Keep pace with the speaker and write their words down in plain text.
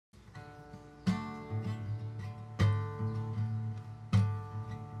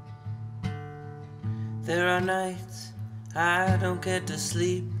There are nights I don't get to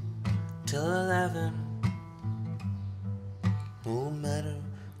sleep till 11. No matter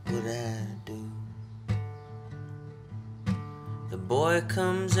what I do. The boy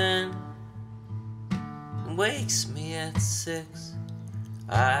comes in and wakes me at 6.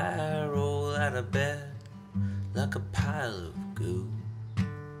 I roll out of bed like a pile of goo.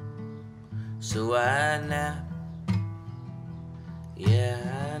 So I nap,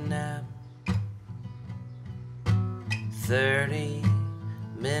 yeah, I nap 30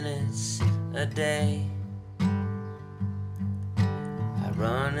 minutes a day. I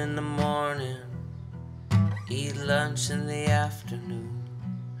run in the morning, eat lunch in the afternoon,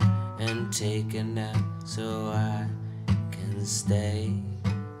 and take a nap so I can stay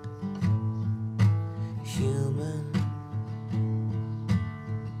human.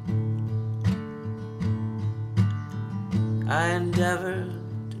 I endeavor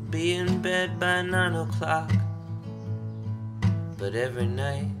to be in bed by 9 o'clock, but every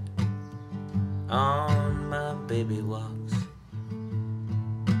night on my baby walks,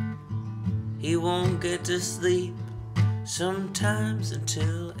 he won't get to sleep, sometimes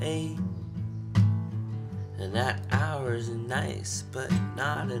until 8. And that hour is nice, but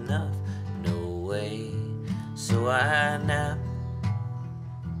not enough, no way. So I nap,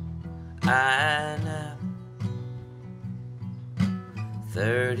 I nap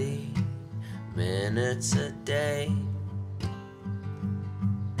 30 minutes a day.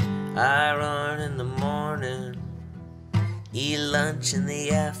 I run in the morning, eat lunch in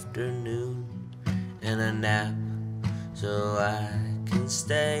the afternoon, and a nap so I can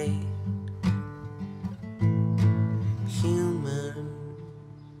stay